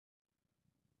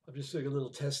I'm just doing a little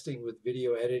testing with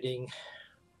video editing,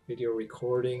 video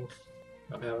recording.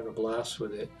 I'm having a blast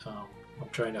with it. I'm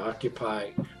trying to occupy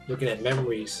looking at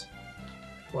memories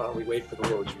while we wait for the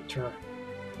Lord's return.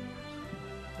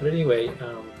 But anyway,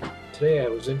 today I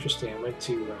was interesting. I went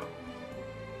to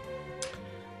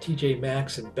TJ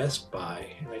Maxx and Best Buy,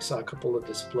 and I saw a couple of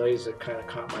displays that kind of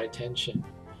caught my attention.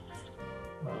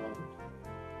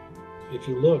 If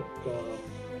you look,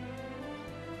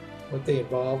 what they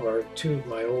involve are two of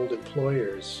my old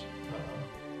employers.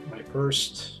 My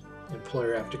first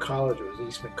employer after college was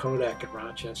Eastman Kodak in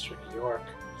Rochester, New York.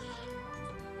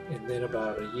 And then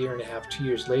about a year and a half, 2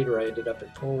 years later, I ended up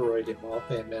at Polaroid in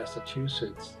Waltham,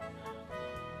 Massachusetts.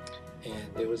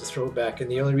 And it was a throwback. And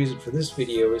the only reason for this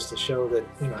video is to show that,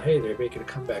 hey, they're making a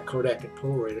comeback. Kodak and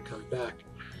Polaroid are coming back.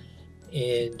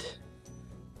 And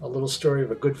a little story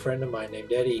of a good friend of mine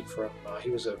named Eddie he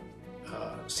was a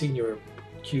senior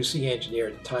QC engineer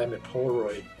at the time at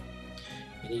Polaroid.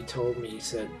 And he told me, he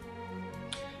said,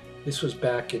 this was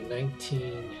back in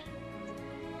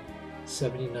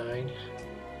 1979.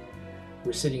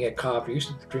 We're sitting at coffee. We used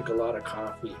to drink a lot of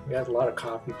coffee. We had a lot of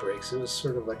coffee breaks. It was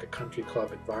sort of like a country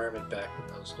club environment back in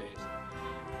those days.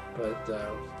 But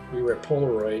we were at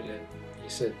Polaroid, and he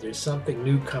said, there's something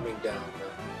new coming down the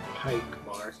pike,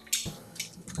 Mark.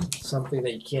 Something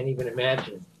that you can't even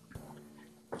imagine.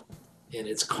 And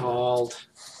it's called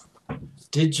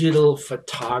digital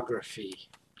photography.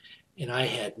 And I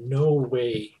had no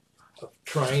way of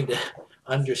trying to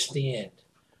understand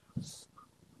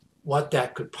what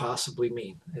that could possibly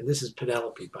mean. And this is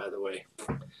Penelope, by the way.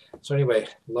 So anyway,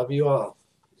 love you all.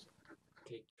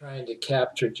 Okay, trying to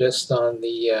capture just on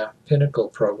the Pinnacle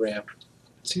program.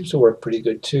 It seems to work pretty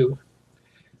good too.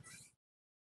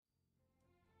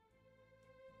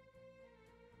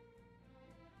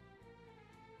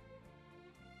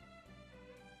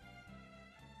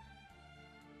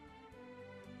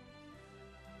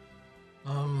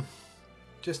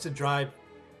 Just to drive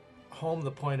home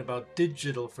the point about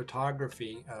digital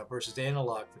photography versus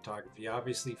analog photography.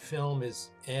 Obviously, film is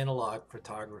analog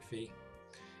photography,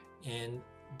 and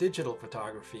digital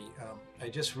photography. I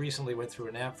just recently went through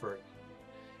an effort,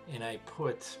 and I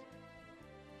put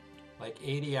like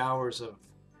 80 hours of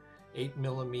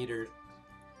 8mm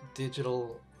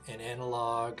digital and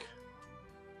analog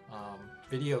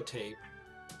videotape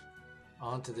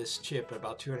onto this chip at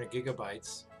about 200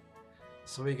 gigabytes.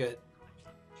 So we got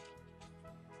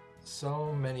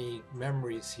so many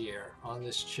memories here on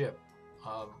this chip.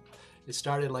 It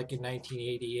started like in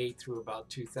 1988 through about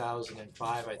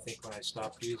 2005, I think, when I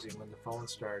stopped using, when the phone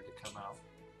started to come out.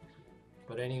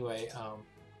 But anyway,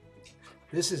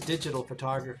 this is digital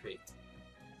photography.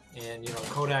 And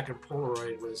Kodak and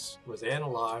Polaroid was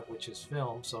analog, which is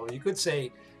film. So you could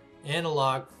say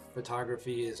analog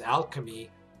photography is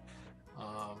alchemy,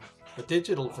 but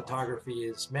digital photography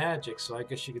is magic. So I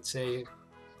guess you could say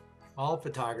all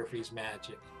photography is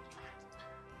magic.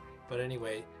 But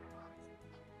anyway,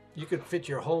 you could fit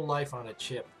your whole life on a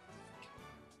chip.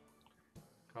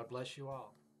 God bless you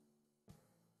all.